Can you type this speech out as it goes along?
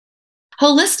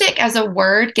holistic as a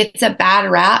word gets a bad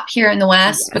rap here in the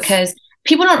West Yes. because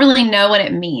people don't really know what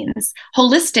it means.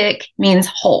 Holistic means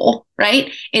whole,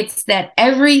 right? It's that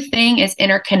everything is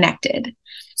interconnected.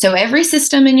 So every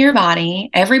system in your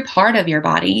body, every part of your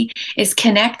body is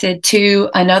connected to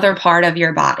another part of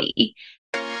your body.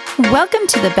 Welcome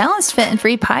to the Balanced, Fit, and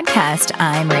Free podcast.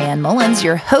 I'm Rayanne Mullins,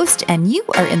 your host, and you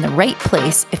are in the right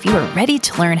place if you are ready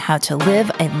to learn how to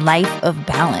live a life of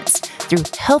balance through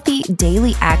healthy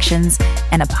daily actions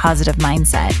and a positive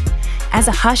mindset. As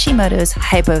a Hashimoto's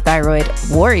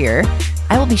hypothyroid warrior,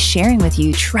 I will be sharing with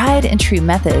you tried and true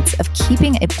methods of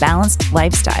keeping a balanced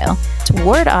lifestyle to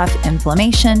ward off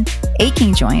inflammation,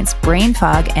 aching joints, brain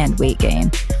fog, and weight gain.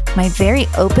 My very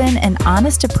open and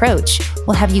honest approach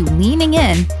will have you leaning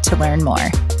in to learn more.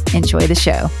 Enjoy the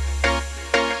show.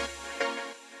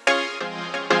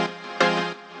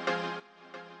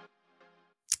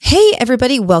 Hey,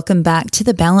 everybody. Welcome back to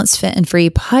the Balanced, Fit, and Free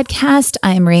podcast.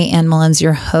 I'm Rayanne Mullins,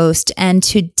 your host. And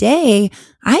today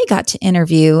I got to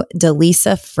interview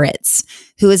Delisa Fritz,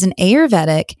 who is an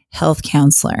Ayurvedic health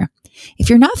counselor. If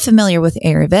you're not familiar with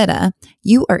Ayurveda,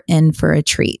 you are in for a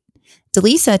treat.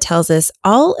 Delisa tells us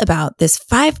all about this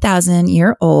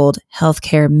 5,000-year-old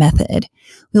healthcare method.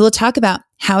 We will talk about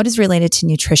how it is related to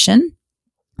nutrition,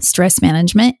 stress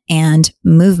management, and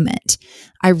movement.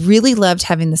 I really loved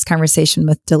having this conversation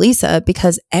with Delisa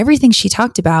because everything she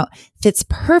talked about fits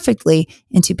perfectly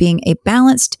into being a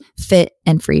balanced, fit,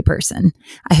 and free person.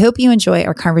 I hope you enjoy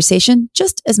our conversation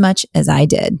just as much as I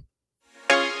did.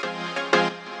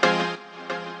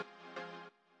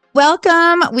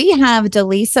 Welcome. We have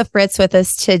Delisa Fritz with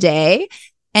us today.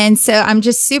 And so I'm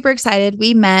just super excited.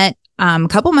 We met a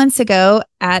couple months ago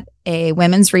at a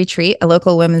women's retreat, a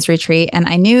local women's retreat. And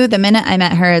I knew the minute I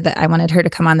met her that I wanted her to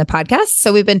come on the podcast.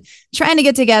 So we've been trying to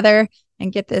get together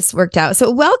and get this worked out. So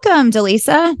welcome,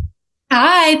 Delisa.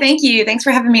 Hi, thank you. Thanks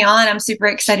for having me on. I'm super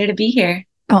excited to be here.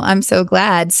 Oh, I'm so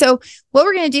glad. So what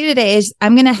we're going to do today is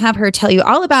I'm going to have her tell you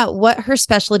all about what her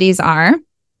specialties are.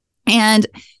 And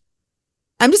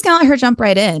I'm just going to let her jump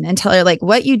right in and tell her like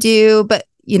what you do, but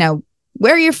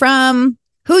where you're from,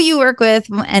 who you work with,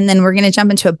 and then we're going to jump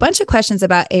into a bunch of questions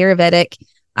about Ayurvedic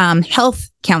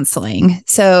health counseling.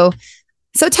 So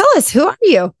tell us, who are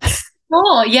you?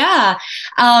 Cool. Yeah.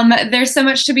 There's so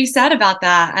much to be said about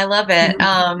that. I love it.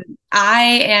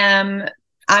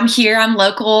 I'm here. I'm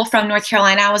local from North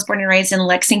Carolina. I was born and raised in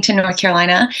Lexington, North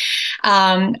Carolina.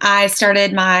 I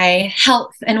started my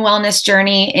health and wellness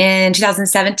journey in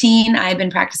 2017. I've been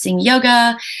practicing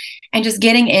yoga and just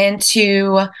getting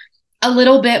into a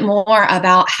little bit more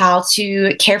about how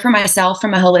to care for myself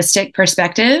from a holistic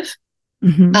perspective.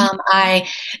 Mm-hmm. I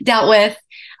dealt with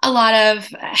a lot of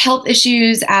health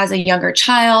issues as a younger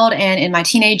child, and in my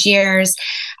teenage years,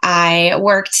 I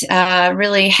worked a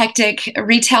really hectic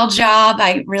retail job.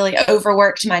 I really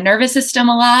overworked my nervous system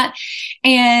a lot.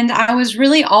 And I was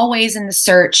really always in the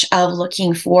search of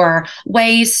looking for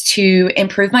ways to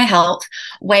improve my health,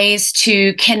 ways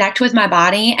to connect with my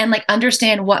body and like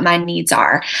understand what my needs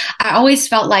are. I always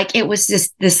felt like it was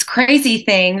this crazy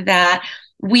thing that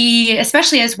we,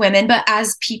 especially as women, but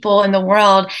as people in the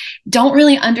world, don't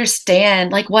really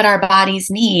understand like what our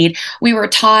bodies need. We were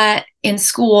taught in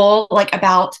school like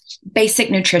about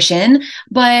basic nutrition,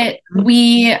 but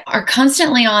we are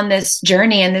constantly on this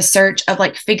journey and this search of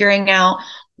like figuring out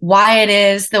why it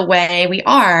is the way we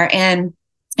are. And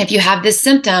if you have this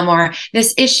symptom or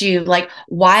this issue, like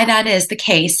why that is the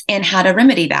case and how to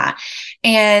remedy that.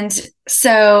 And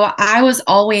so I was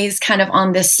always kind of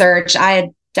on this search. I had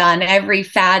done every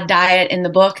fad diet in the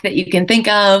book that you can think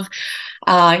of,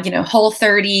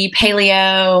 Whole30,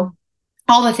 paleo,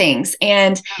 all the things.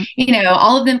 And,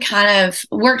 all of them kind of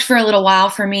worked for a little while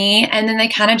for me. And then they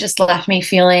kind of just left me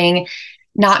feeling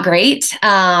not great,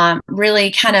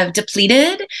 really kind of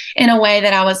depleted in a way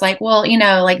that I was like, well,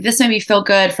 like this made me feel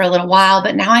good for a little while,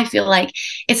 but now I feel like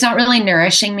it's not really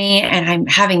nourishing me and I'm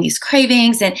having these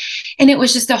cravings and it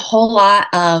was just a whole lot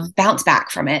of bounce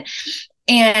back from it.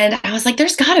 And I was like,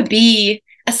 there's got to be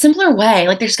a simpler way.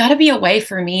 Like, there's got to be a way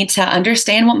for me to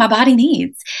understand what my body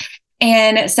needs.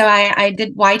 And so I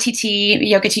did YTT,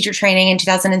 yoga teacher training in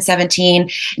 2017,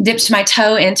 dipped my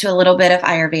toe into a little bit of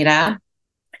Ayurveda.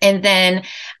 And then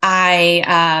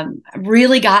I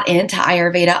really got into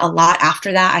Ayurveda a lot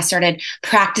after that. I started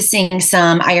practicing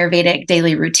some Ayurvedic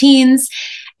daily routines.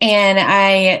 And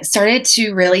I started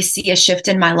to really see a shift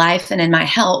in my life and in my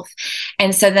health.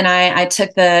 And so then I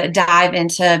took the dive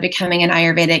into becoming an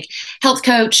Ayurvedic health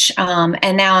coach.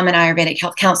 And now I'm an Ayurvedic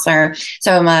health counselor.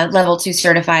 So I'm a level 2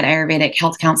 certified Ayurvedic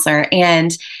health counselor.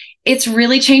 And it's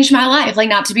really changed my life, like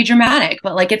not to be dramatic,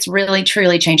 but like it's really,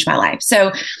 truly changed my life.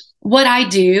 So what I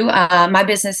do, my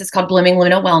business is called Blooming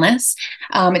Luna Wellness.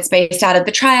 It's based out of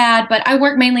the Triad, but I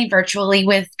work mainly virtually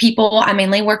with people. I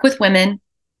mainly work with women.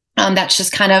 That's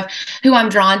just kind of who I'm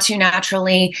drawn to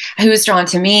naturally, who's drawn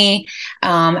to me.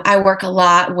 I work a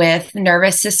lot with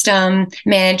nervous system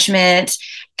management,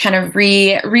 kind of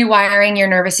rewiring your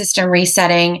nervous system,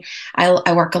 resetting.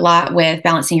 I work a lot with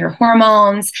balancing your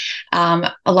hormones.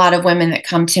 A lot of women that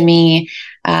come to me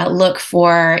look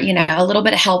for, a little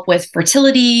bit of help with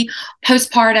fertility,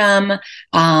 postpartum,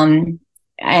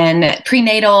 and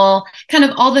prenatal, kind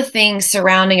of all the things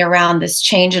surrounding around this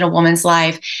change in a woman's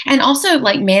life, and also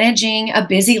like managing a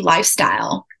busy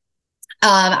lifestyle.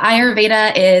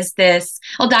 Ayurveda is this,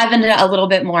 I'll dive into a little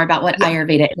bit more about what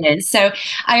Ayurveda is. So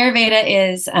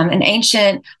Ayurveda is an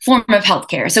ancient form of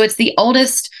healthcare. So it's the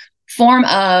oldest form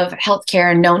of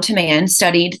healthcare known to man,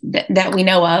 studied that we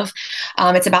know of.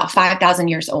 It's about 5,000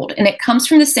 years old, and it comes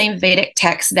from the same Vedic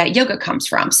text that yoga comes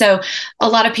from. So a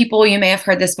lot of people, you may have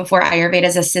heard this before, Ayurveda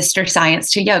is a sister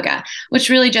science to yoga, which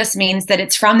really just means that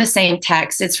it's from the same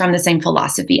text, it's from the same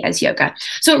philosophy as yoga.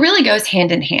 So it really goes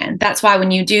hand in hand. That's why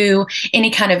when you do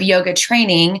any kind of yoga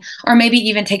training, or maybe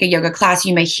even take a yoga class,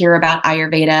 you may hear about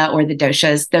Ayurveda or the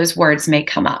doshas. Those words may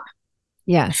come up.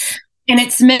 Yes. And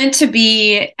it's meant to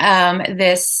be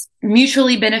this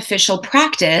mutually beneficial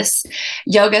practice.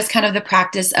 Yoga is kind of the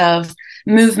practice of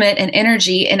movement and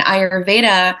energy, and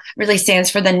Ayurveda really stands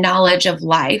for the knowledge of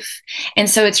life. And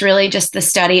so it's really just the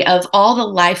study of all the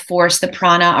life force, the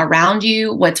prana around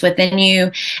you, what's within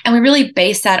you. And we really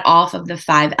base that off of the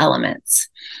 5 elements.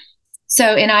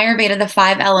 So in Ayurveda, the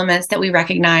 5 elements that we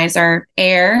recognize are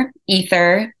air,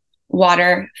 ether,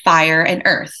 water, fire, and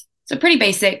earth. So pretty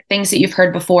basic things that you've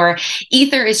heard before.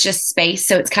 Ether is just space.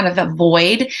 So it's kind of a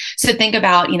void. So think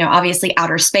about, obviously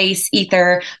outer space,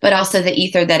 ether, but also the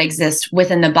ether that exists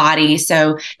within the body.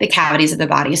 So the cavities of the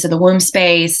body. So the womb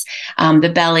space,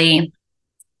 the belly,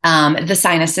 the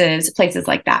sinuses, places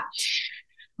like that.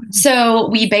 So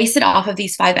we base it off of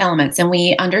these 5 elements, and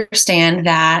we understand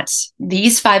that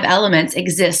these 5 elements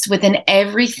exist within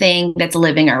everything that's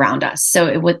living around us.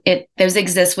 So those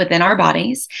exist within our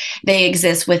bodies. They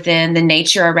exist within the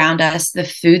nature around us, the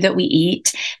food that we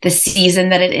eat, the season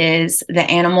that it is, the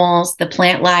animals, the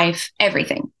plant life,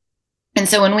 everything. And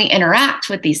so when we interact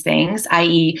with these things,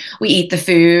 i.e., we eat the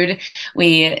food,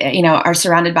 we, are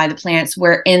surrounded by the plants,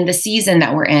 we're in the season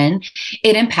that we're in,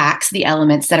 it impacts the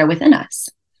elements that are within us.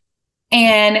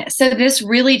 And so this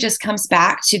really just comes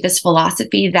back to this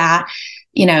philosophy that,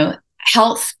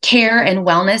 health care and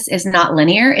wellness is not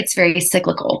linear. It's very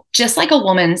cyclical, just like a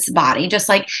woman's body, just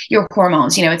like your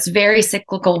hormones, it's very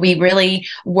cyclical. We really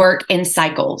work in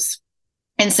cycles.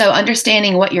 And so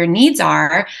understanding what your needs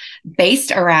are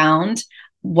based around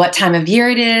what time of year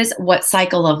it is, what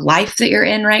cycle of life that you're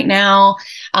in right now.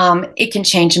 It can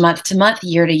change month to month,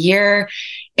 year to year.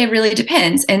 It really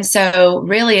depends. And so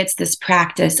really it's this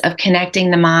practice of connecting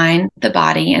the mind, the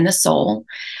body, and the soul,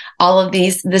 all of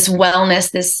this wellness,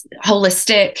 this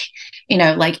holistic,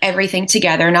 like everything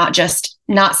together,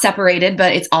 not separated,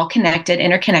 but it's all connected,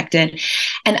 interconnected,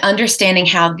 and understanding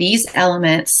how these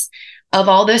elements of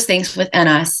all those things within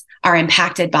us are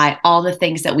impacted by all the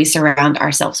things that we surround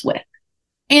ourselves with.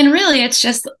 And really, it's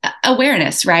just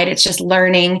awareness, right? It's just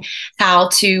learning how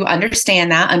to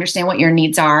understand what your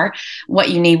needs are, what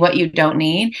you need, what you don't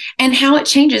need, and how it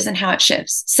changes and how it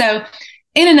shifts. So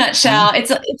in a nutshell,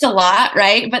 it's a lot,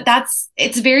 right? But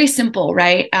it's very simple,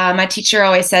 right? My teacher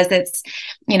always says that,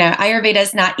 Ayurveda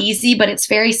is not easy, but it's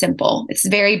very simple. It's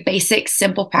very basic,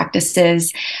 simple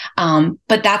practices.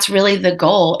 But that's really the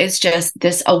goal, is just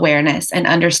this awareness and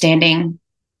understanding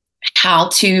how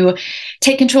to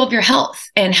take control of your health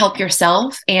and help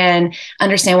yourself and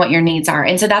understand what your needs are.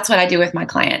 And so that's what I do with my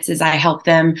clients, is I help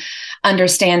them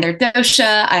understand their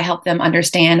dosha. I help them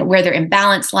understand where their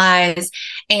imbalance lies,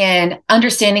 and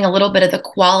understanding a little bit of the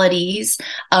qualities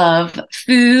of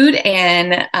food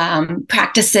and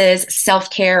practices,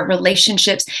 self-care,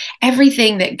 relationships,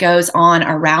 everything that goes on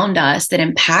around us that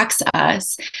impacts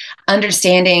us,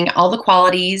 understanding all the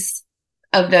qualities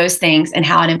of those things and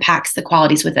how it impacts the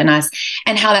qualities within us,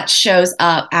 and how that shows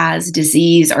up as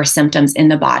disease or symptoms in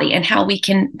the body, and how we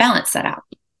can balance that out.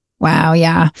 Wow.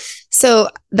 Yeah. So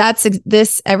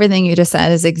everything you just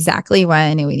said is exactly why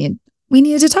I knew we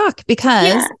needed to talk,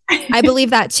 because I believe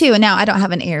that too. And now I don't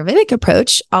have an Ayurvedic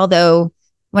approach, although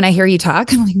when I hear you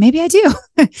talk, I'm like, maybe I do,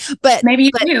 but maybe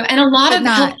you do. And a lot of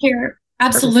healthcare,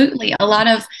 absolutely. A lot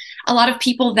of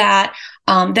people that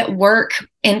that work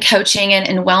in coaching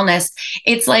and wellness,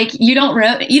 it's like you don't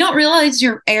realize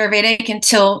you're Ayurvedic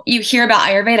until you hear about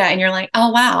Ayurveda and you're like, oh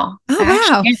wow, Oh, I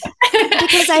wow. actually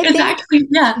Because I it's think, actually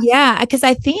yeah. yeah, because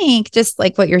I think just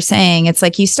like what you're saying, it's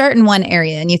like you start in one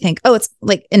area and you think, oh, it's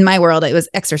like in my world, it was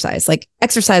exercise. Like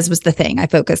exercise was the thing I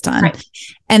focused on. Right.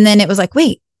 And then it was like,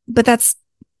 wait, but that's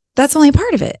only a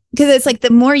part of it. Because it's like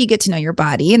the more you get to know your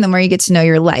body and the more you get to know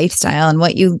your lifestyle and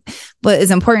what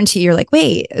is important to you, you're like,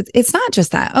 wait, it's not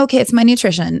just that. Okay, it's my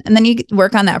nutrition. And then you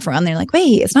work on that front and they're like,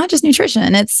 wait, it's not just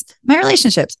nutrition. It's my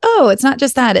relationships. Oh, it's not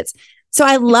just that. So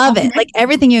I love it. Like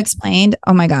everything you explained.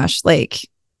 Oh my gosh, like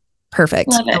perfect.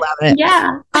 Love it. I love it.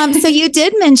 Yeah. So you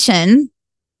did mention,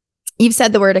 you've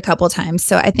said the word a couple of times.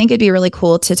 So I think it'd be really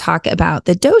cool to talk about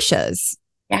the doshas.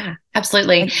 Yeah,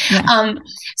 absolutely. Yeah.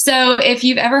 So if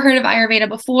you've ever heard of Ayurveda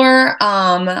before,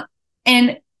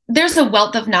 and there's a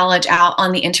wealth of knowledge out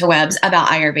on the interwebs about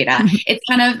Ayurveda. It's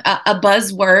kind of a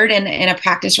buzzword and a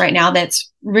practice right now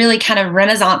that's really kind of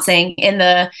renaissancing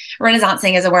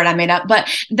renaissancing is a word I made up, but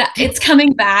it's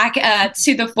coming back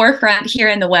to the forefront here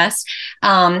in the West.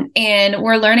 And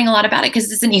we're learning a lot about it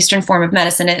because it's an Eastern form of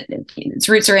medicine. Its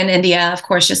roots are in India, of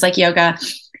course, just like yoga.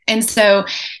 And so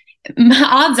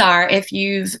odds are, if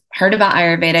you've heard about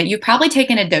Ayurveda, you've probably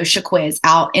taken a dosha quiz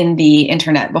out in the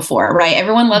internet before, right?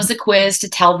 Everyone loves a quiz to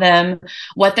tell them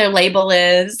what their label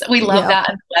is. We love that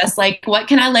in the West. Like, what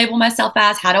can I label myself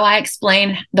as? How do I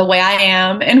explain the way I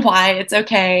am and why it's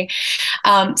okay?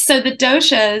 So the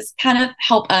doshas kind of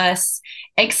help us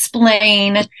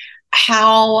explain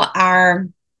how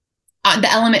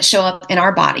the elements show up in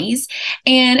our bodies.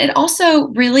 And it also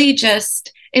really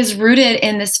just is rooted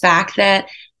in this fact that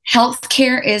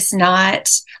healthcare is not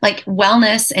like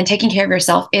wellness, and taking care of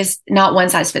yourself is not one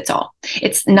size fits all.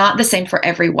 It's not the same for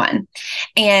everyone.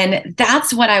 And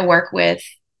that's what I work with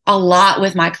a lot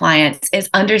with my clients, is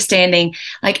understanding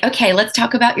like, okay, let's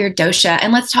talk about your dosha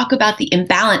and let's talk about the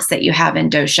imbalance that you have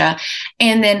in dosha.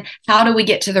 And then how do we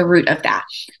get to the root of that?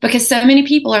 Because so many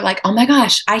people are like, oh my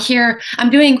gosh, I hear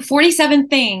I'm doing 47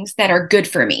 things that are good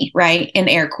for me, right? In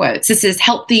air quotes. This is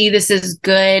healthy. This is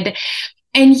good.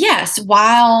 And yes,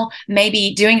 while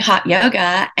maybe doing hot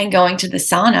yoga and going to the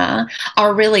sauna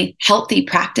are really healthy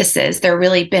practices, they're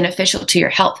really beneficial to your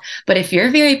health. But if you're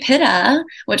very pitta,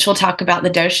 which we'll talk about the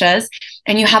doshas,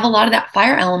 and you have a lot of that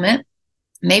fire element,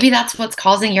 maybe that's what's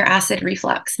causing your acid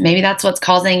reflux. Maybe that's what's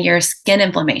causing your skin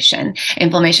inflammation in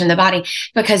the body,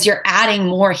 because you're adding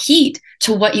more heat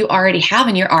to what you already have.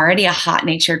 And you're already a hot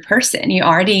natured person. You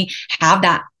already have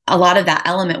a lot of that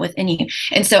element within you.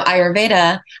 And so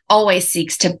Ayurveda always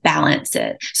seeks to balance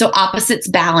it. So opposites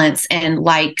balance and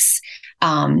likes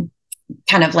kind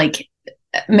of like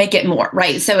make it more,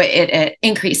 right? So it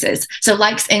increases. So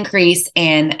likes increase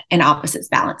and opposites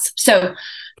balance. So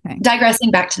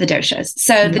digressing back to the doshas.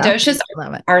 So the doshas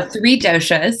are 3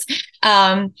 doshas.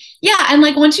 And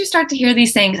like once you start to hear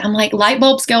these things, I'm like light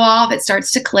bulbs go off. It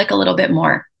starts to click a little bit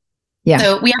more. Yeah.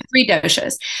 So we have 3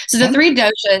 doshas. So the 3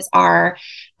 doshas are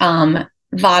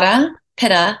Vata,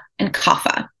 Pitta, and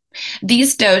Kapha.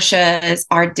 These doshas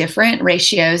are different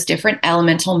ratios, different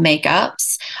elemental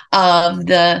makeups of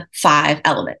the 5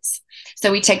 elements.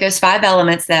 So we take those 5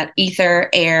 elements, that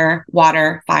ether, air,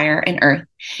 water, fire, and earth,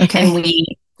 and we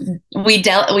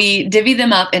divvy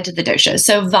them up into the doshas.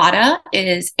 So Vata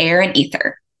is air and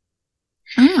ether.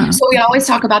 So we always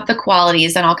talk about the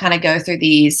qualities, and I'll kind of go through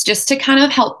these just to kind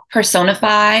of help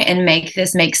personify and make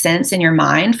this make sense in your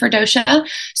mind for dosha.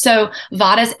 So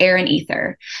Vata is air and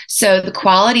ether. So the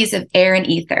qualities of air and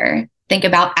ether, think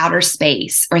about outer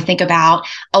space, or think about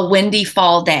a windy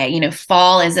fall day.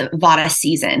 Fall is a Vata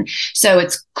season. So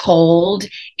it's cold,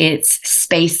 it's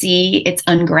spacey, it's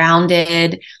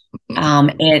ungrounded,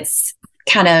 it's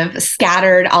kind of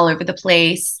scattered all over the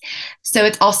place. So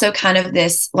it's also kind of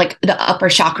this, like the upper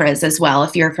chakras as well,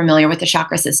 if you're familiar with the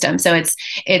chakra system. So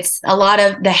it's a lot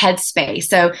of the head space.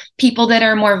 So people that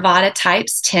are more Vata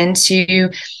types tend to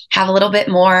have a little bit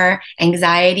more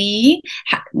anxiety.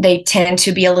 They tend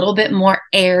to be a little bit more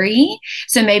airy.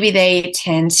 So maybe they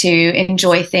tend to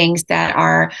enjoy things that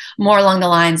are more along the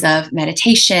lines of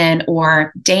meditation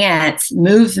or dance,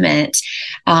 movement.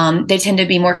 They tend to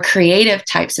be more creative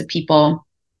types of people.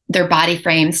 Their body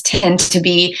frames tend to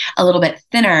be a little bit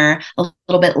thinner, a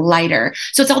little bit lighter.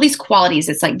 So it's all these qualities.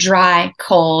 It's like dry,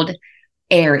 cold,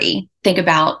 airy. Think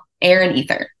about air and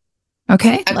ether.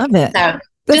 Okay. Love it. So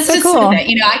that's so cool.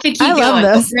 I could keep going.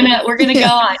 We're gonna go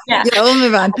on. Yeah, we'll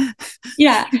move on.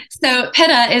 Yeah. So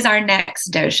Pitta is our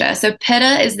next dosha. So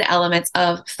Pitta is the elements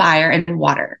of fire and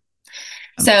water.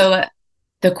 Okay. So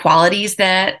the qualities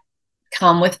that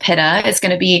come with Pitta. It's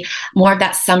going to be more of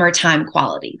that summertime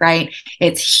quality, right?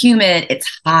 It's humid,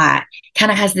 it's hot,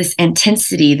 kind of has this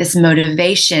intensity, this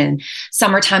motivation.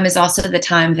 Summertime is also the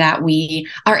time that we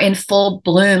are in full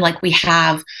bloom, like we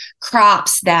have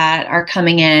crops that are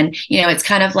coming in. It's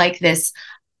kind of like this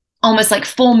almost like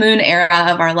full moon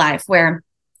era of our life where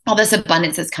all this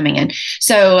abundance is coming in.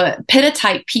 So Pitta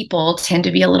type people tend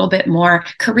to be a little bit more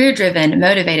career driven,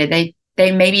 motivated.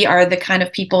 They maybe are the kind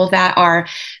of people that are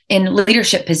in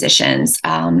leadership positions.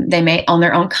 They may own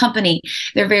their own company.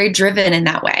 They're very driven in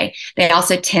that way. They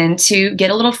also tend to get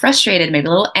a little frustrated, maybe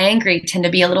a little angry, tend to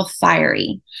be a little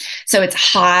fiery. So it's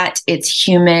hot, it's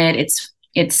humid,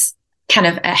 it's kind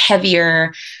of a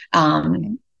heavier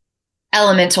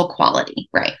elemental quality,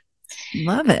 right?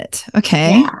 Love it.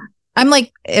 Okay. Yeah. I'm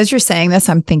like, as you're saying this,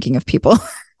 I'm thinking of people.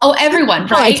 Oh, everyone,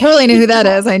 right? Oh, I totally knew who that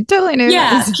is. I totally knew.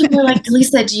 Yeah. People are like,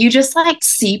 Lisa, do you just like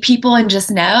see people and just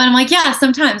know? And I'm like, yeah,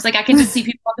 sometimes like I can just see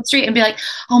people on the street and be like,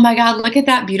 oh my God, look at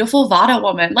that beautiful Vata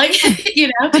woman. Like,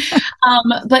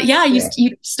 but yeah,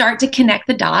 you start to connect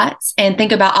the dots and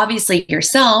think about obviously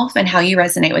yourself and how you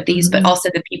resonate with these, but also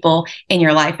the people in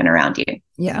your life and around you.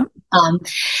 Yeah.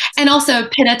 And also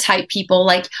Pitta type people,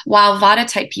 like while Vata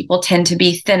type people tend to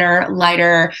be thinner,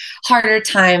 lighter, harder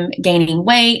time gaining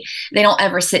weight. They don't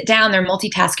ever sit down. They're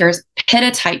multitaskers. Pitta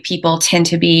type people tend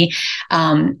to be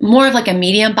more of like a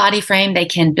medium body frame. They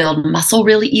can build muscle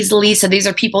really easily. So these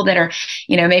are people that are,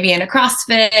 maybe into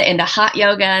CrossFit, into hot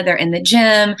yoga. They're in the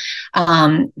gym.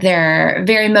 They're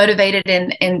very motivated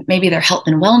in maybe their health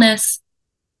and wellness.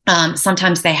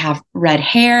 Sometimes they have red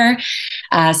hair.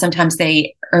 Sometimes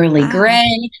they early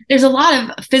gray. There's a lot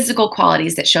of physical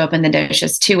qualities that show up in the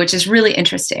doshas too, which is really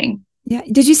interesting. Yeah.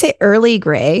 Did you say early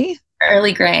gray?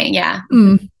 Early gray. Yeah.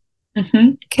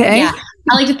 Okay. Yeah.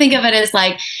 I like to think of it as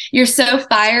like, you're so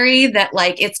fiery that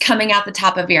like it's coming out the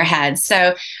top of your head.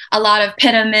 So a lot of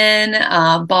Pitta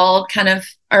men, bald kind of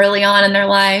early on in their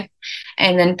life,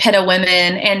 and then Pitta women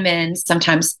and men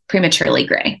sometimes prematurely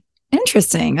gray.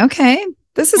 Interesting. Okay.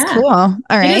 This is cool. All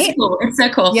right. It is cool. It's so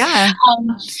cool. Yeah.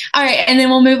 All right. And then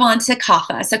we'll move on to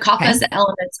Kapha. So Kapha is the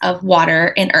elements of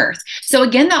water and earth. So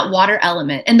again, that water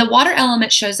element, and the water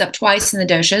element shows up twice in the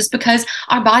doshas because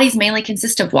our bodies mainly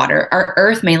consist of water. Our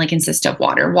earth mainly consists of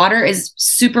water. Water is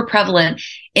super prevalent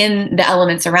in the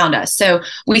elements around us. So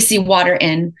we see water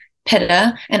in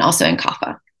Pitta and also in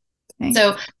Kapha. Okay.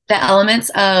 So the elements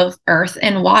of earth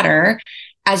and water,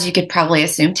 as you could probably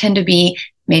assume, tend to be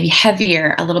maybe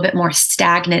heavier, a little bit more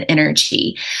stagnant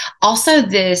energy. Also,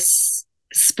 this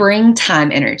springtime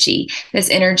energy, this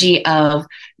energy of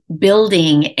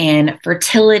building and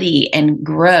fertility and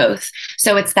growth.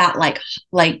 So it's that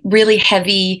like really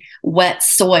heavy, wet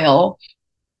soil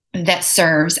that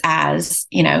serves as,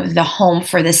 the home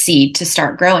for the seed to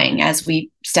start growing as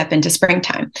we step into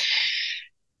springtime.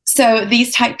 So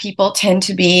these type people tend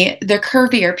to be the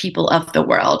curvier people of the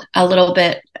world, a little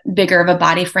bit bigger of a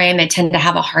body frame. They tend to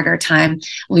have a harder time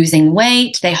losing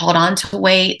weight. They hold on to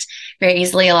weight very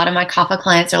easily. A lot of my Kapha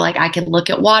clients are like, I can look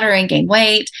at water and gain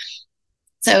weight.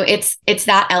 So it's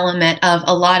that element of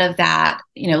a lot of that,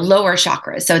 lower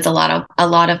chakras. So it's a lot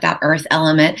of that earth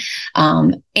element.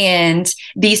 And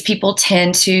these people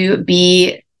tend to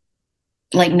be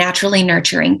like naturally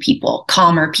nurturing people,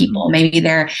 calmer people. Maybe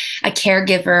they're a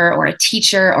caregiver or a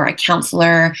teacher or a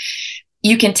counselor.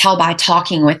 You can tell by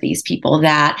talking with these people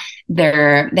that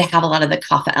they have a lot of the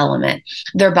Kapha element.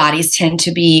 Their bodies tend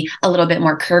to be a little bit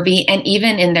more curvy, and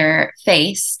even in their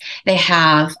face, they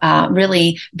have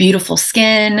really beautiful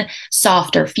skin,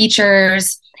 softer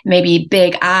features, maybe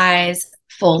big eyes,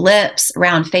 full lips,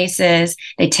 round faces.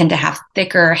 They tend to have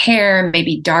thicker hair,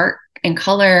 maybe dark in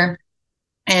color.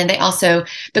 And they also,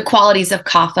 the qualities of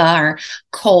Kapha are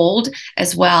cold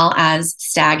as well as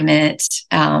stagnant,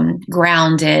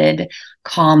 grounded,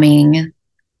 calming,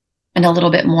 and a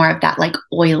little bit more of that like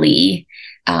oily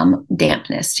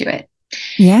dampness to it.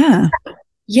 Yeah.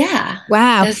 Yeah.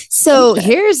 Wow. So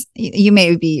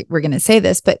we're going to say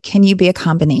this, but can you be a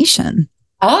combination?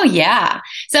 Oh, yeah.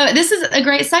 So this is a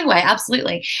great segue.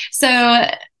 Absolutely. So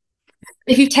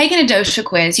if you've taken a dosha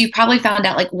quiz, you've probably found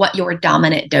out like what your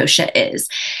dominant dosha is.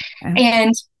 Okay.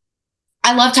 And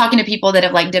I love talking to people that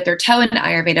have like dipped their toe into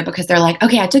Ayurveda because they're like,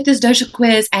 okay, I took this dosha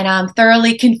quiz and I'm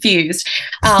thoroughly confused.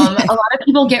 A lot of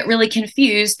people get really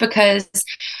confused because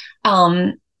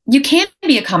you can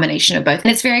be a combination of both.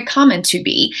 And it's very common to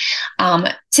be.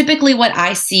 Typically what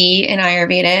I see in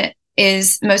Ayurveda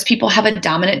is most people have a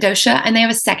dominant dosha and they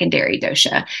have a secondary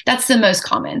dosha. That's the most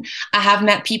common. I have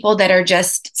met people that are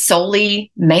just solely,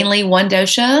 mainly one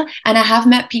dosha. And I have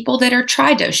met people that are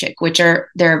tridoshic, which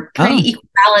they're pretty equal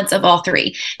balance of all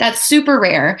three. That's super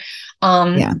rare.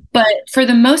 But for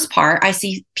the most part, I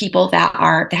see people they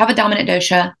have a dominant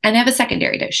dosha and they have a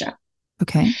secondary dosha.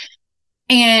 Okay.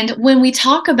 And when we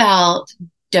talk about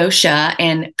dosha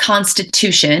and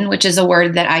constitution, which is a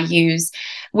word that I use,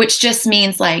 which just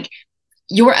means like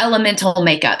your elemental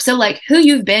makeup. So like who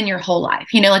you've been your whole life,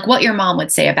 like what your mom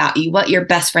would say about you, what your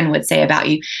best friend would say about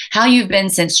you, how you've been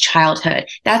since childhood.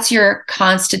 That's your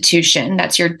constitution.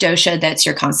 That's your dosha. That's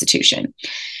your constitution.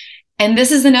 And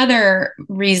this is another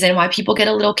reason why people get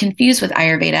a little confused with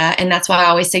Ayurveda. And that's why I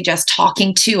always suggest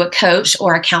talking to a coach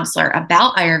or a counselor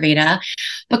about Ayurveda,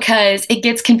 because it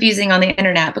gets confusing on the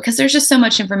internet because there's just so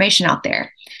much information out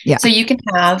there. Yeah. So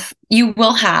you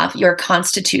will have your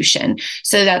constitution.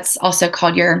 So that's also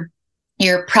called your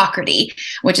prakriti,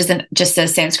 which is just a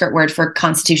Sanskrit word for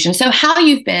constitution. So how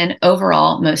you've been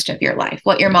overall most of your life,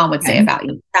 what your mom would say about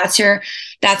you. That's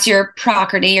your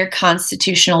prakriti, your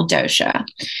constitutional dosha.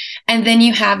 And then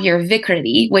you have your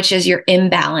vikriti, which is your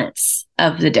imbalance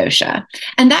of the dosha.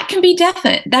 And that can be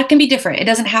different. It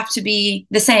doesn't have to be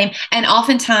the same. And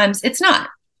oftentimes it's not.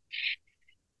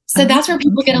 So that's where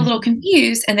people get a little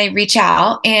confused and they reach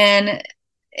out. And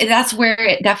that's where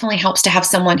it definitely helps to have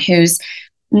someone who's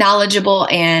knowledgeable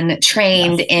and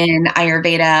trained in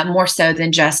Ayurveda more so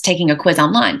than just taking a quiz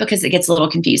online, because it gets a little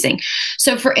confusing.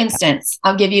 So for instance,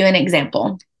 I'll give you an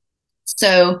example.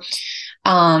 So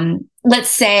let's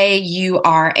say you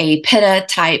are a Pitta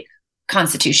type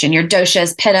constitution. Your dosha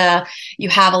is Pitta. You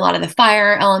have a lot of the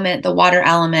fire element, the water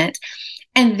element,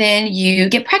 and then you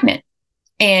get pregnant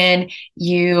and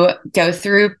you go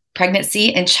through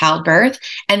pregnancy and childbirth.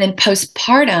 And then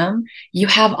postpartum, you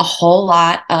have a whole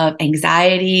lot of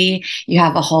anxiety. You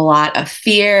have a whole lot of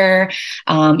fear.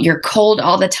 You're cold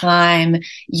all the time.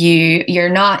 You're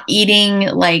not eating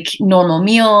like normal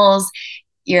meals.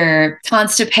 You're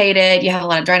constipated. You have a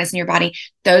lot of dryness in your body.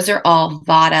 Those are all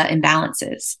vata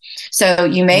imbalances. So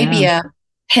you may be a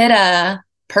Pitta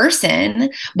person,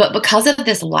 but because of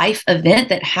this life event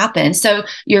that happened, so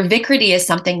your vikriti is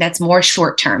something that's more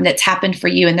short term, that's happened for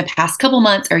you in the past couple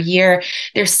months or year.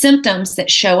 There's symptoms that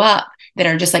show up that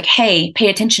are just like, hey, pay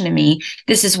attention to me.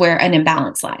 This is where an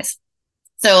imbalance lies.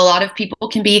 So a lot of people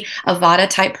can be a vata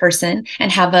type person and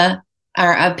have a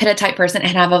Pitta type person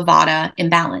and have a vata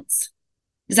imbalance.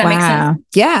 Does that make sense?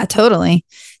 Yeah, totally.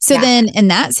 So then in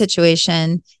that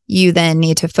situation, you then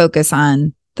need to focus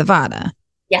on the vata.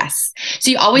 Yes.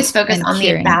 So you always focus on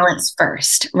the balance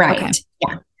first. Right. Okay.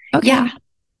 Yeah. Okay. Yeah.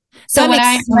 So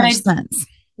that makes so much sense.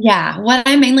 Yeah. What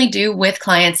I mainly do with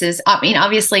clients is,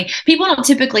 obviously people don't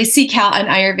typically seek out an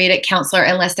Ayurvedic counselor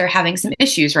unless they're having some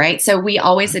issues, right? So we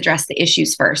always address the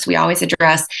issues first. We always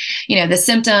address, the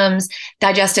symptoms,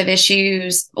 digestive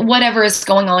issues, whatever is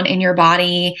going on in your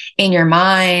body, in your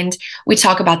mind. We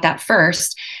talk about that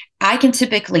first. I can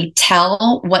typically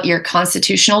tell what your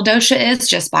constitutional dosha is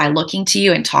just by looking to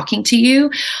you and talking to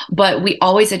you, but we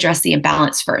always address the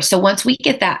imbalance first. So once we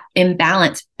get that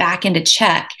imbalance back into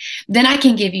check, then I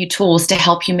can give you tools to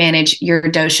help you manage your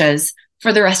doshas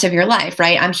for the rest of your life,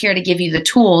 right? I'm here to give you the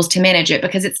tools to manage it,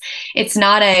 because it's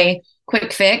not a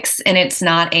quick fix and it's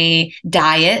not a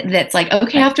diet that's like,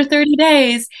 okay, after 30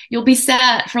 days, you'll be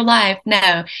set for life.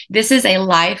 No, this is a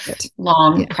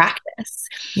lifelong practice.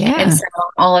 Yeah. And so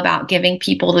I'm all about giving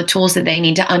people the tools that they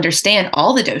need to understand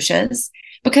all the doshas,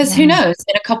 because who knows,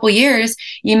 in a couple years,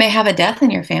 you may have a death in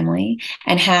your family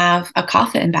and have a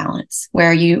kapha imbalance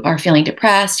where you are feeling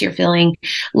depressed, you're feeling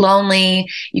lonely,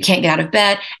 you can't get out of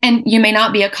bed, and you may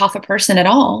not be a kapha person at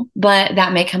all, but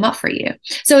that may come up for you.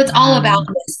 So it's all about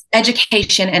this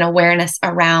education and awareness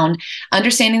around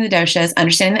understanding the doshas,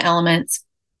 understanding the elements,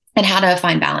 and how to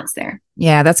find balance there.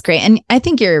 Yeah, that's great. And I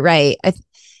think you're right.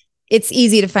 It's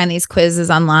easy to find these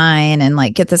quizzes online and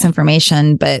like get this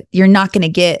information, but you're not going to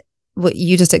get what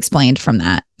you just explained from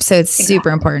that. So it's super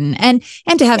important. And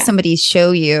to have somebody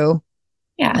show you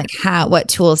like what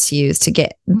tools to use to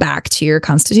get back to your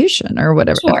constitution or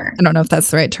whatever. Sure. I don't know if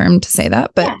that's the right term to say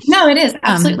that, but no, it is.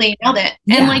 Absolutely. Nailed it.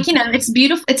 And it's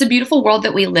beautiful. It's a beautiful world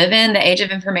that we live in, the age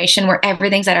of information where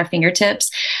everything's at our fingertips,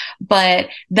 but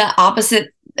the opposite,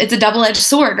 it's a double-edged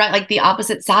sword, right? Like the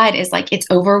opposite side is like, it's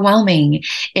overwhelming.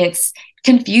 It's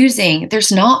confusing.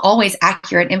 There's not always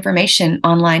accurate information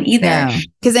online either.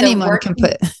 Because anyone can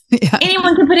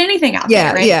put anything out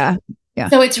there, right? Yeah.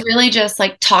 So it's really just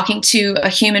like talking to a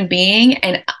human being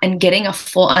and getting a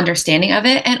full understanding of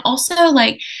it. And also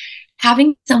like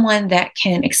having someone that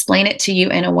can explain it to you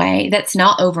in a way that's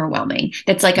not overwhelming,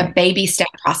 that's like a baby step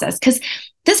process. Because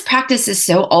this practice is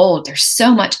so old. There's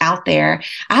so much out there.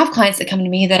 I have clients that come to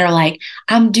me that are like,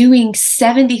 I'm doing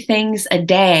 70 things a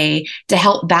day to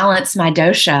help balance my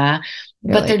dosha.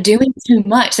 but Really? they're doing too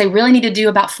much. They really need to do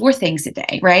about 4 things a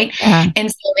day, right? Yeah. And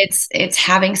so it's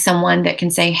having someone that can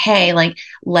say, hey, like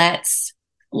let's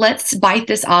bite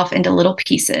this off into little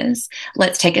pieces.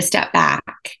 Let's take a step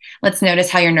back. Let's notice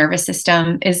how your nervous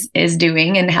system is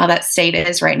doing and how that state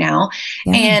is right now.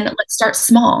 Yeah. And let's start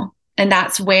small. And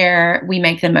that's where we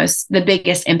make the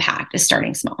biggest impact, is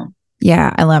starting small.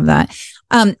 Yeah, I love that.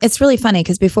 It's really funny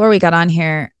because before we got on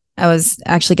here, I was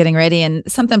actually getting ready and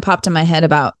something popped in my head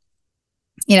about,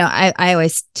 I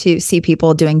always see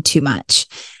people doing too much.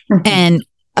 Mhm. And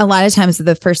a lot of times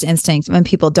the first instinct when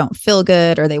people don't feel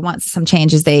good or they want some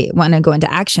changes, they want to go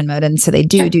into action mode. And so they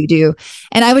do.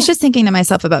 And I was just thinking to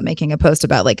myself about making a post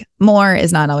about like, more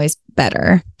is not always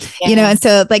better, Yeah. and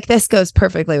so like this goes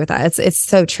perfectly with that. It's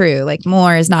so true. Like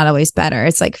more is not always better.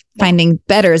 It's like finding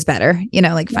better is better,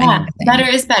 like finding the thing. Better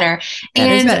is better.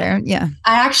 Better is And better. Yeah.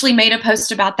 I actually made a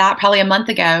post about that probably a month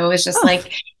ago. It was just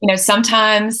like,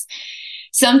 sometimes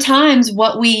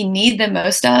what we need the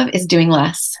most of is doing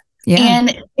less. Yeah.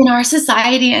 And in our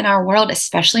society and our world,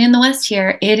 especially in the West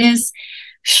here,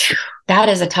 that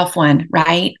is a tough one,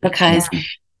 right? Because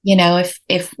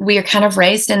if we are kind of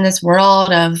raised in this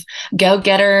world of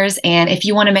go-getters, and if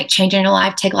you want to make change in your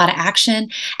life, take a lot of action.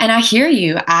 And I hear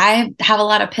you. I have a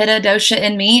lot of pitta dosha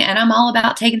in me, and I'm all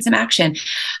about taking some action.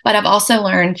 But I've also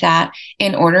learned that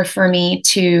in order for me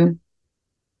to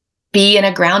be in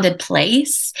a grounded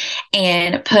place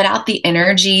and put out the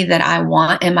energy that I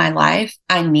want in my life,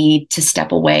 I need to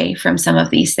step away from some of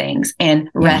these things and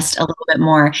rest a little bit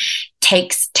more.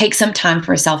 Take some time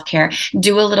for self-care,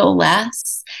 do a little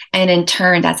less. And in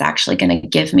turn, that's actually going to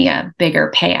give me a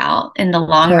bigger payout in the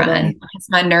long run, because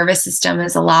my nervous system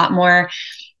is a lot more,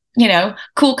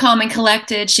 cool, calm, and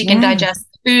collected. She can digest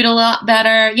food a lot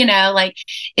better, like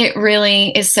it really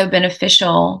is so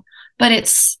beneficial.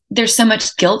 But there's so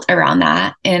much guilt around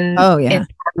that in the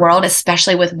world,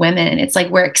 especially with women. It's like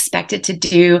we're expected to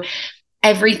do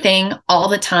everything all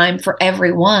the time for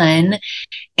everyone.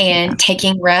 And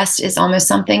taking rest is almost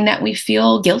something that we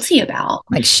feel guilty about.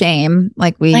 Like shame.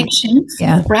 Like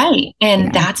shameful, right.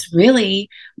 And that's really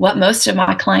what most of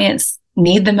my clients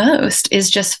need the most, is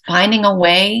just finding a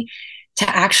way to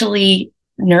actually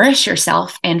nourish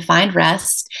yourself and find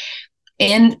rest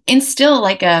in still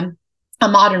like a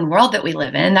modern world that we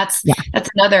live in. That's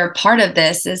another part of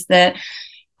this, is that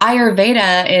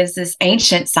Ayurveda is this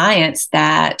ancient science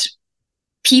that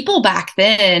people back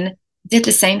then did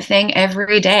the same thing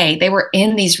every day. They were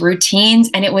in these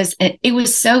routines, and it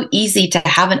was so easy to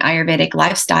have an Ayurvedic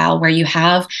lifestyle where you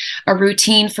have a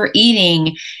routine for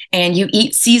eating and you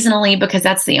eat seasonally because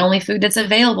that's the only food that's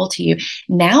available to you.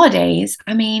 Nowadays,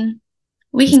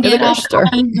 we can get avocados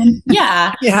we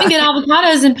can get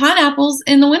avocados and pineapples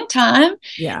in the wintertime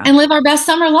and live our best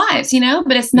summer lives,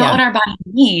 but it's not what our body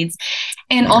needs.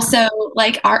 And also,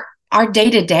 like our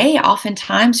day-to-day,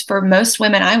 oftentimes for most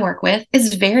women I work with,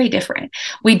 is very different.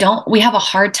 We have a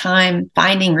hard time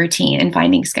finding routine and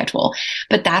finding schedule,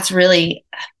 but that's really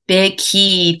a big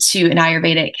key to an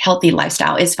Ayurvedic healthy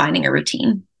lifestyle, is finding a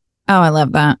routine. Oh, I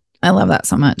love that. I love that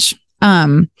so much.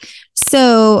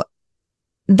 So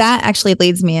that actually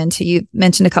leads me into, you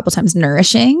mentioned a couple times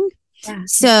nourishing. Yeah.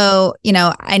 So,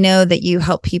 I know that you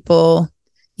help people,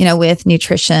 with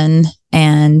nutrition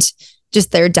and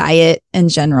just their diet in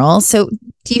general. So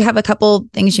do you have a couple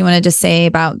things you want to just say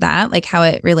about that? Like how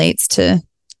it relates to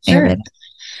Ayurveda?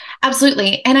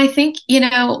 Absolutely. And I think,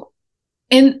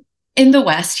 in the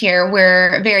West here,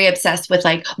 we're very obsessed with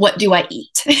like, what do I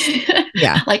eat?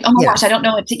 Like, oh my gosh, I don't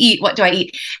know what to eat. What do I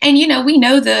eat? And, we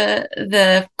know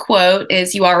the quote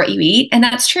is, you are what you eat. And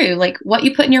that's true. Like what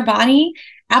you put in your body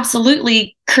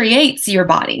absolutely creates your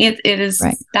body. It is,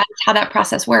 that's how that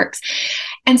process works.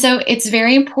 And so it's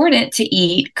very important to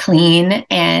eat clean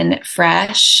and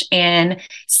fresh and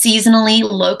seasonally,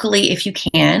 locally, if you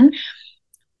can.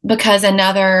 Because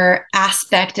another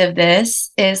aspect of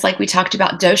this is, like we talked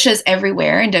about, doshas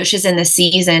everywhere, and doshas in the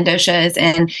season, doshas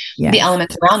and the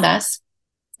elements around us.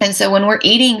 And so when we're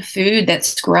eating food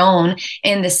that's grown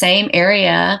in the same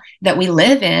area that we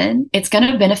live in, it's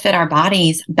going to benefit our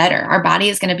bodies better. Our body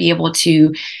is going to be able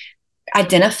to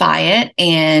identify it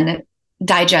and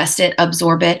digest it,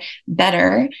 absorb it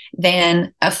better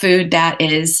than a food that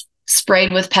is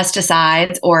sprayed with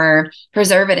pesticides or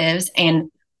preservatives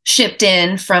and shipped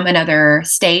in from another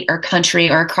state or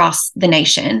country or across the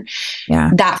nation.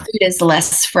 That food is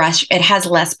less fresh. It has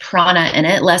less prana in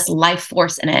it, less life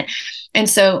force in it. And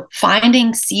so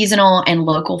finding seasonal and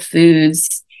local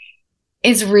foods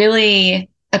is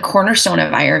really a cornerstone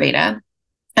of Ayurveda.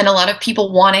 And a lot of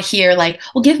people want to hear like,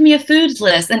 well, give me a foods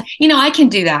list. And, I can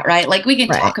do that, right? Like we can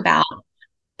talk about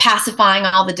pacifying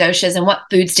all the doshas and what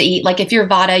foods to eat. Like if you're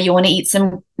Vata, you want to eat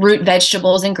some root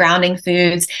vegetables and grounding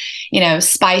foods,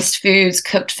 spiced foods,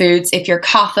 cooked foods. If you're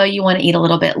Kapha, you want to eat a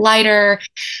little bit lighter.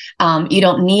 You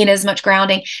don't need as much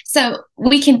grounding. So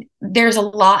there's a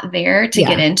lot there to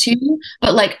get into,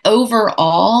 but like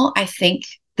overall, I think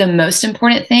the most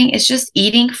important thing is just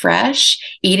eating fresh,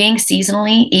 eating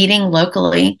seasonally, eating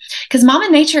locally, because Mama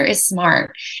Nature is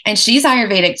smart and she's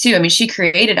Ayurvedic too. I mean, she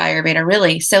created Ayurveda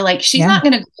really. So like, she's not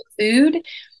going to grow food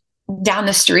down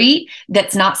the street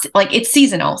that's not like, it's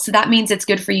seasonal. So that means it's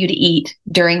good for you to eat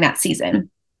during that season.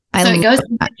 So it goes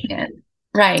in.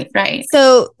 Right.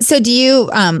 So do you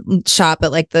shop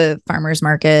at like the farmer's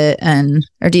market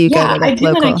or do you go to like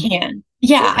local? When I can.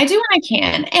 Yeah, I do when I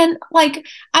can. And like,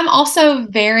 I'm also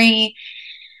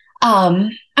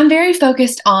I'm very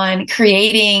focused on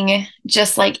creating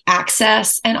just like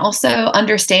access and also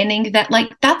understanding that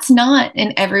like, that's not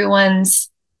in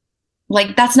everyone's,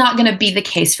 like, that's not going to be the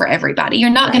case for everybody. You're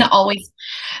not going to always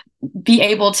be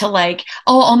able to like,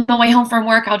 oh, on the way home from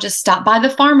work, I'll just stop by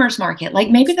the farmer's market. Like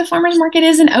maybe the farmer's market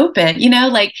isn't open,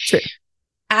 like True.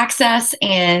 Access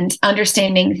and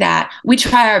understanding that we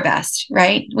try our best,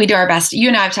 right? We do our best. You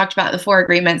and I have talked about the 4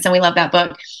 agreements and we love that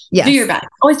book. Yes. Do your best.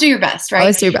 Always do your best, right?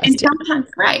 Always do your best. And sometimes,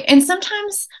 right. And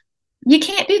sometimes you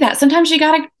can't do that. Sometimes you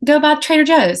got to go by Trader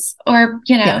Joe's or,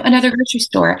 another grocery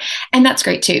store. And that's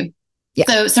great too. Yeah.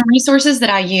 So some resources that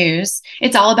I use,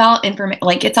 it's all about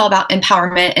it's all about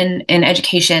empowerment and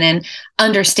education and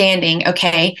understanding.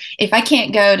 Okay, if I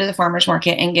can't go to the farmer's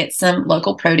market and get some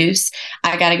local produce,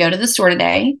 I got to go to the store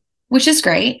today, which is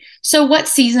great. So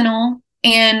what's seasonal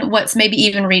and what's maybe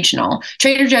even regional?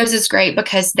 Trader Joe's is great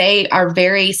because they are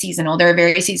very seasonal. They're a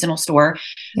very seasonal store.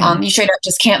 Yeah. You straight up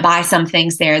just can't buy some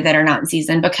things there that are not in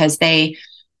season because they're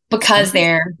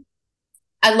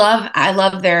I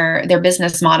love their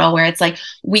business model where it's like,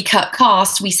 we cut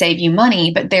costs, we save you money,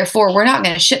 but therefore we're not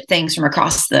going to ship things from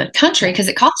across the country because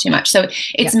it costs too much. So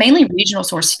it's mainly regional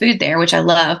source food there, which I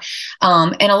love.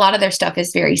 And a lot of their stuff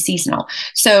is very seasonal.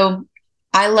 So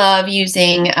I love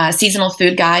using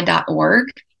seasonalfoodguide.org.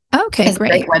 Okay, it's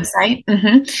great. A great website.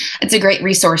 It's a great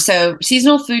resource. So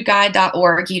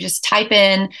seasonalfoodguide.org, you just type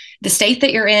in the state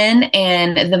that you're in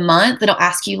and the month. It'll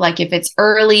ask you like if it's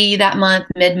early that month,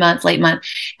 mid-month, late month,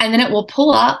 and then it will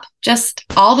pull up just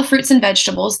all the fruits and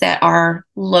vegetables that are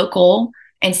local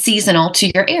and seasonal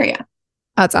to your area.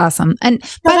 That's awesome. And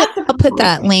I'll put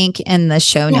that link in the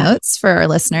show notes for our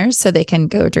listeners so they can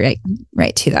go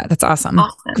right to that. That's awesome.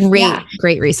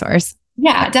 Great resource.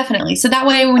 Yeah, definitely. So that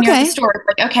way, when you're at the store, it's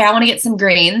like, okay, I want to get some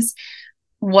greens.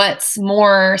 What's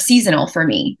more seasonal for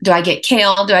me? Do I get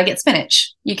kale? Do I get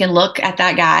spinach? You can look at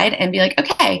that guide and be like,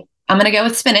 okay, I'm going to go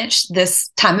with spinach this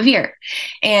time of year.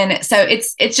 And so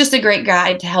it's just a great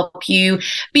guide to help you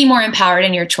be more empowered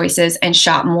in your choices and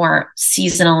shop more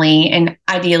seasonally and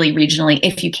ideally regionally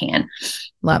if you can.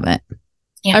 Love it.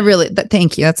 Yeah.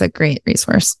 Thank you. That's a great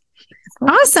resource.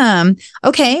 Awesome.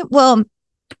 Okay. Well,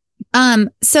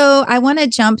 so I want to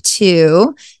jump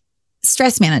to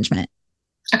stress management.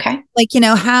 Okay. Like,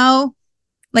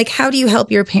 how do you help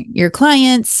your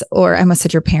clients, or I almost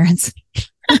said your parents,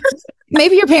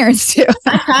 maybe your parents too.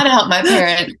 I try to help my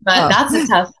parents, but that's a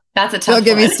tough Don't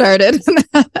get me started.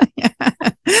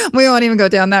 We won't even go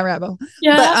down that rabbit hole.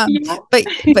 Yeah.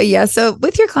 But yeah. So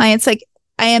with your clients, like,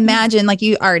 I imagine, like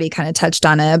you already kind of touched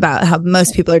on it about how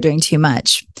most people are doing too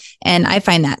much. And I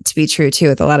find that to be true too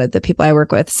with a lot of the people I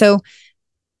work with. So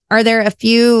are there a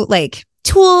few like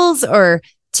tools or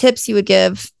tips you would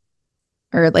give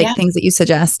or like things that you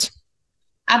suggest?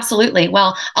 Absolutely.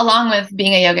 Well, along with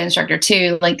being a yoga instructor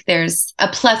too, like there's a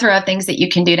plethora of things that you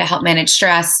can do to help manage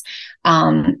stress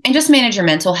and just manage your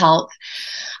mental health.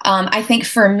 I think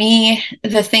for me,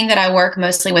 the thing that I work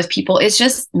mostly with people is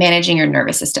just managing your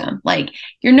nervous system. Like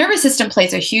your nervous system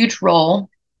plays a huge role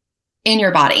in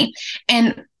your body.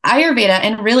 And Ayurveda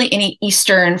and really any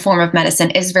Eastern form of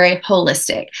medicine is very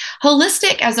holistic.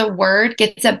 Holistic as a word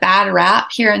gets a bad rap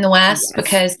here in the West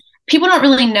because people don't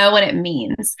really know what it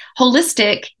means.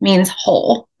 Holistic means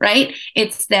whole, right?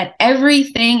 It's that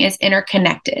everything is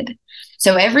interconnected.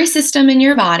 So every system in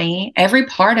your body, every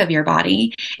part of your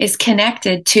body is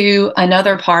connected to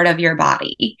another part of your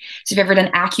body. So if you've ever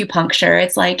done acupuncture,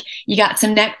 it's like you got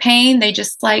some neck pain.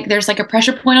 There's like a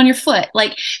pressure point on your foot.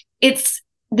 Like it's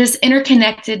this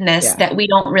interconnectedness that we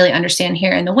don't really understand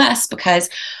here in the West because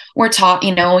we're taught,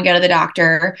 when we go to the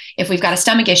doctor, if we've got a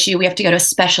stomach issue, we have to go to a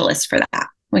specialist for that.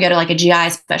 We go to like a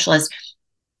GI specialist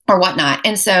or whatnot.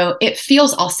 And so it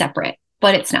feels all separate,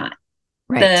 but it's not.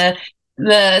 Right.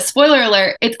 The spoiler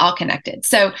alert, it's all connected.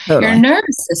 So your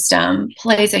nervous system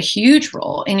plays a huge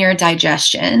role in your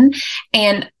digestion.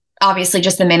 And obviously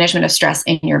just the management of stress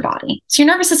in your body. So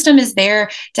your nervous system is there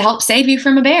to help save you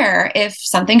from a bear if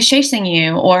something's chasing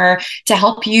you, or to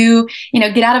help you,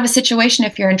 get out of a situation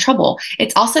if you're in trouble.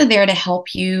 It's also there to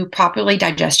help you properly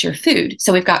digest your food.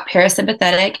 So we've got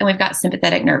parasympathetic and we've got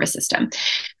sympathetic nervous system.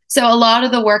 So a lot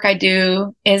of the work I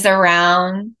do is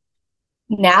around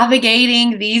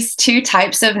navigating these two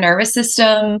types of nervous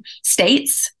system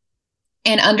states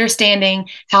and understanding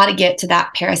how to get to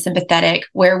that parasympathetic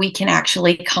where we can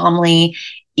actually calmly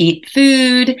eat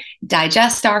food,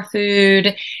 digest our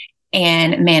food,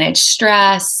 and manage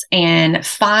stress and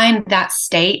find that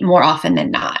state more often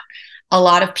than not. A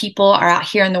lot of people are out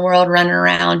here in the world running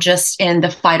around just in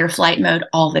the fight or flight mode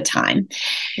all the time.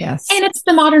 Yes. And it's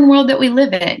the modern world that we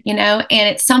live in, and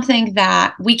it's something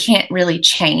that we can't really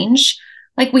change.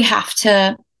 Like, we have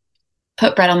to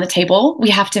put bread on the table.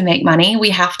 We have to make money. We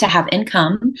have to have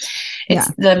income. It's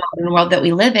the modern world that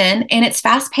we live in, and it's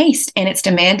fast paced and it's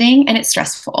demanding and it's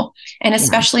stressful. And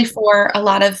especially for a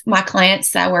lot of my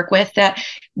clients that I work with that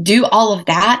do all of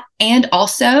that and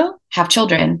also have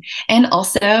children and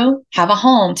also have a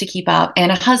home to keep up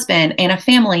and a husband and a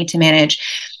family to manage.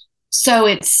 So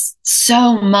it's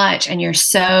so much, and you're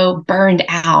so burned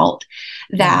out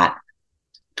that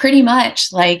pretty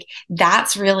much like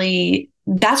that's really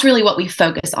what we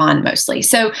focus on mostly.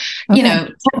 So,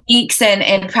 techniques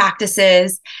and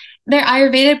practices, they're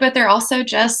Ayurvedic, but they're also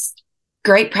just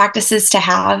great practices to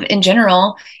have in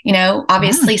general.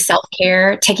 Obviously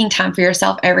self-care, taking time for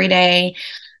yourself every day,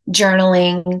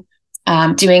 journaling,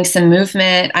 doing some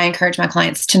movement. I encourage my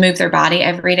clients to move their body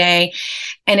every day.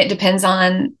 And it depends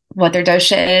on what their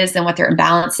dosha is and what their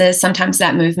imbalance is. Sometimes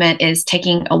that movement is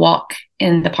taking a walk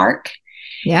in the park.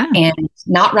 And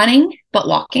not running, but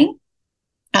walking.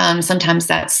 Sometimes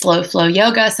that's slow flow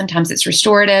yoga. Sometimes it's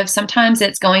restorative. Sometimes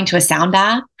it's going to a sound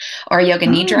bath or a yoga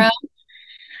nidra.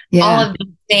 All of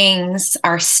these things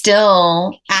are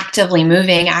still actively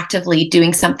moving, actively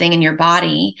doing something in your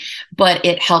body, but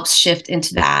it helps shift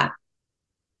into that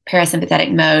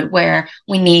parasympathetic mode where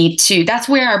we need to, that's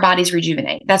where our bodies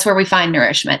rejuvenate. That's where we find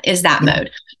nourishment, is that mode.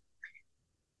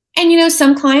 And,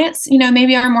 some clients,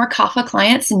 maybe our more kapha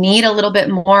clients need a little bit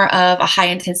more of a high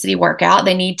intensity workout.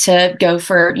 They need to go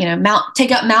for,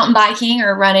 take up mountain biking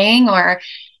or running or,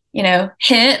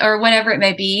 HIIT or whatever it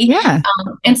may be.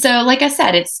 And so, like I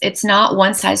said, it's not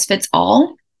one size fits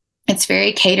all. It's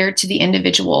very catered to the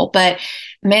individual, but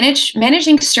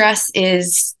managing stress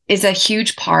is a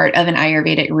huge part of an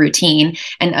Ayurvedic routine,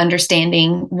 and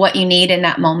understanding what you need in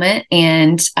that moment,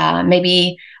 and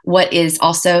maybe what is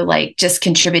also like just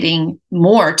contributing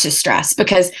more to stress.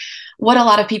 Because what a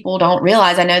lot of people don't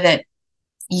realize, I know that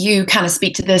you kind of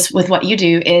speak to this with what you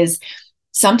do, is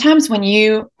sometimes when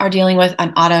you are dealing with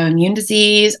an autoimmune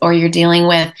disease, or you're dealing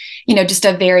with, just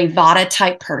a very Vata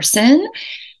type person,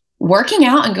 working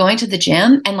out and going to the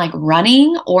gym and like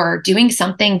running or doing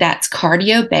something that's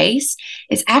cardio based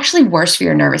is actually worse for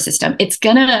your nervous system. It's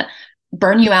going to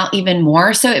burn you out even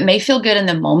more. So it may feel good in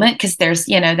the moment because there's,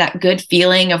 that good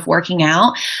feeling of working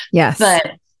out.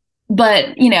 But,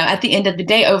 at the end of the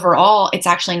day, overall, it's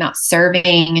actually not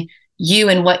serving you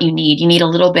and what you need. You need a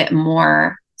little bit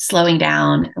more slowing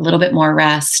down, a little bit more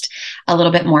rest, a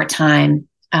little bit more time.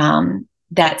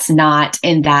 That's not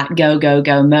in that go, go,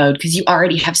 go mode, because you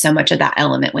already have so much of that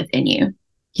element within you.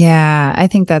 Yeah, I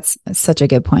think that's such a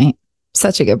good point.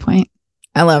 Such a good point.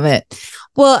 I love it.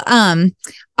 Well,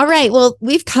 all right. Well,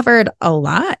 we've covered a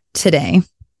lot today.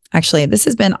 Actually, this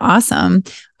has been awesome.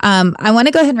 I want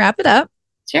to go ahead and wrap it up.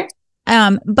 Sure.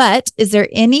 But is there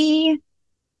anything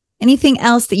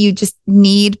else that you just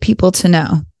need people to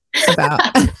know about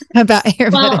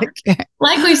Ayurvedic care?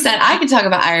 Like we said, I could talk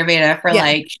about Ayurveda for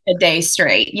like a day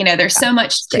straight. There's so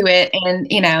much to it. And,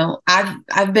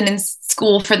 I've been in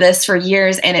school for this for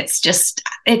years, and it's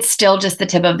still just the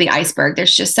tip of the iceberg.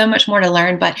 There's just so much more to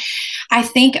learn. But I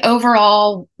think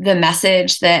overall, the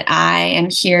message that I am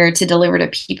here to deliver to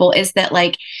people is that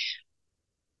like,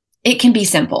 it can be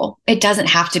simple. It doesn't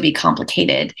have to be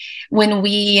complicated. When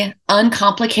we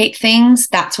uncomplicate things,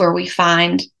 that's where we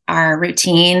find our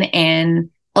routine and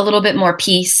a little bit more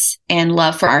peace and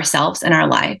love for ourselves and our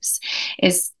lives.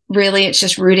 It's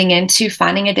just rooting into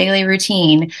finding a daily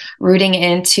routine, rooting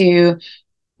into,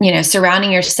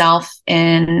 surrounding yourself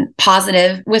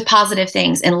with positive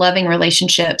things and loving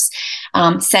relationships,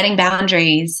 setting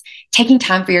boundaries, taking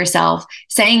time for yourself,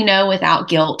 saying no without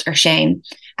guilt or shame.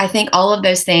 I think all of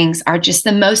those things are just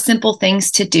the most simple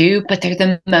things to do, but they're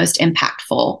the most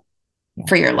impactful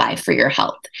for your life, for your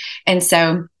health. And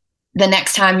so the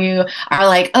next time you are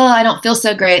like, oh, I don't feel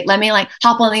so great, let me like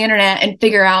hop on the internet and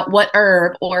figure out what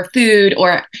herb or food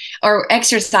or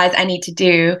exercise I need to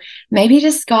do. Maybe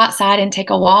just go outside and take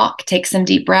a walk, take some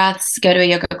deep breaths, go to a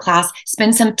yoga class,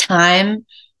 spend some time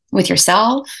with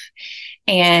yourself,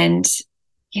 and,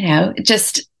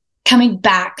 just coming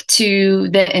back to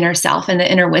the inner self and the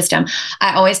inner wisdom.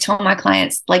 I always tell my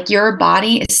clients, like, your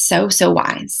body is so, so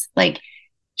wise. Like,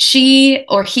 she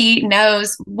or he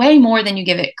knows way more than you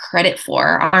give it credit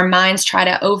for. Our minds try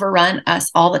to overrun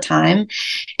us all the time.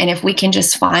 And if we can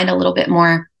just find a little bit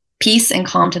more peace and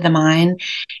calm to the mind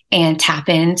and tap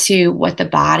into what the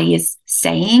body is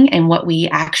saying and what we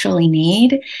actually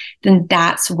need, then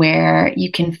that's where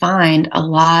you can find a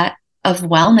lot of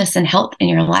wellness and health in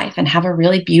your life and have a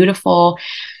really beautiful,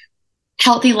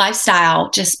 healthy lifestyle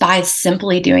just by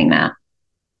simply doing that.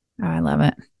 Oh, I love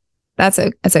it. That's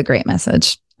a great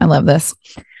message. I love this.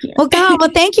 Well,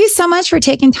 thank you so much for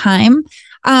taking time.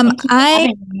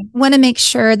 I want to make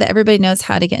sure that everybody knows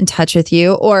how to get in touch with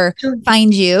you or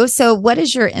find you. So what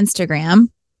is your Instagram?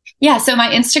 Yeah. So my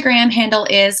Instagram handle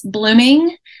is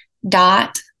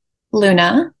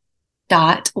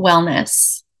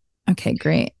blooming.luna.wellness. Okay,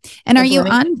 great. And are you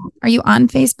on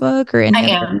Facebook or any? I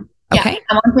am. Okay. Yeah,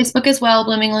 I'm on Facebook as well,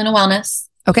 Blooming Luna Wellness.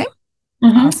 Okay.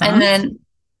 Mm-hmm. Awesome. And then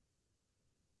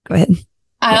go ahead.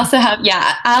 I also have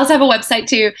a website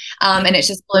too. And it's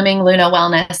just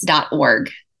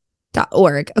bloominglunawellness.org.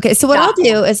 Okay. So what I'll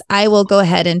do is I will go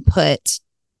ahead and put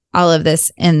all of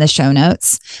this in the show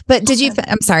notes. But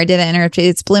I'm sorry, did I interrupt you?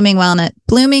 It's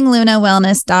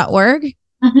bloominglunawellness.org.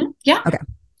 Mm-hmm. Yeah. Okay.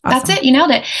 Awesome. That's it. You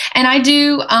nailed it. And I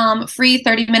do free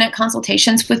 30-minute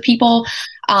consultations with people.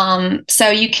 So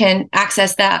you can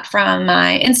access that from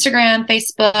my Instagram,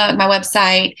 Facebook, my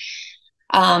website.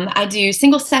 I do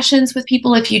single sessions with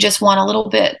people if you just want a little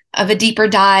bit of a deeper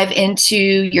dive into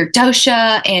your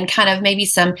dosha and kind of maybe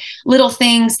some little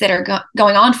things that are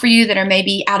going on for you that are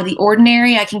maybe out of the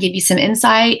ordinary. I can give you some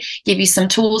insight, give you some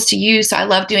tools to use. So I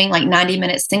love doing like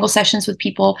 90-minute single sessions with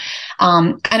people.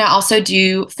 And I also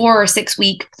do 4 or 6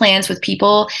 week plans with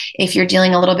people if you're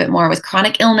dealing a little bit more with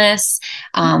chronic illness,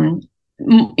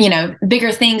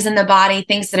 bigger things in the body,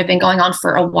 things that have been going on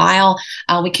for a while.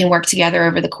 We can work together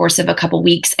over the course of a couple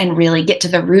weeks and really get to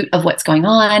the root of what's going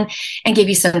on and give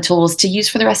you some tools to use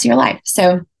for the rest of your life.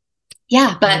 So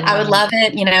yeah, but I would love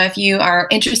it. If you are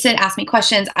interested, ask me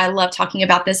questions. I love talking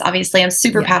about this. Obviously, I'm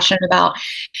super passionate about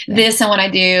this and what I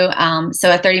do.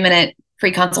 So a 30-minute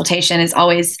free consultation is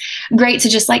always great to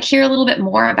just like hear a little bit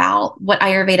more about what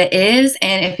Ayurveda is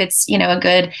and if it's, a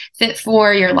good fit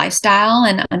for your lifestyle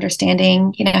and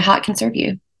understanding, how it can serve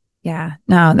you. Yeah,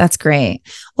 no, that's great.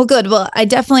 Well, good. Well,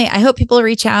 I hope people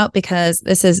reach out because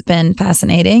this has been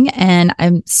fascinating and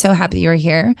I'm so happy you're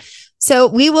here. So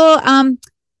we will,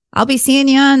 I'll be seeing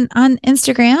you on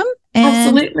Instagram. And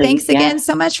absolutely. Thanks again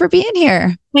so much for being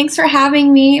here. Thanks for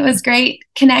having me. It was great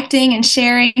connecting and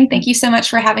sharing. Thank you so much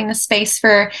for having the space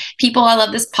for people. I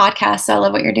love this podcast. So I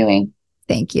love what you're doing.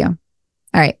 Thank you. All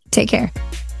right. Take care.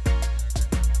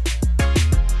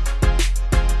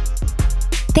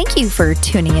 Thank you for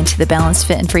tuning into the Balanced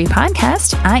Fit and Free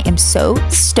podcast. I am so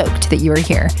stoked that you are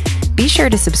here. Be sure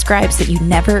to subscribe so that you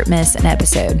never miss an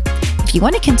episode. If you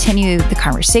want to continue the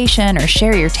conversation or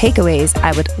share your takeaways,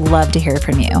 I would love to hear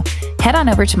from you. Head on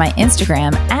over to my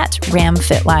Instagram at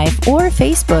RamFitLife or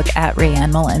Facebook at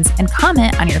Rayanne Mullins and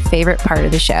comment on your favorite part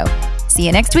of the show. See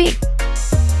you next week.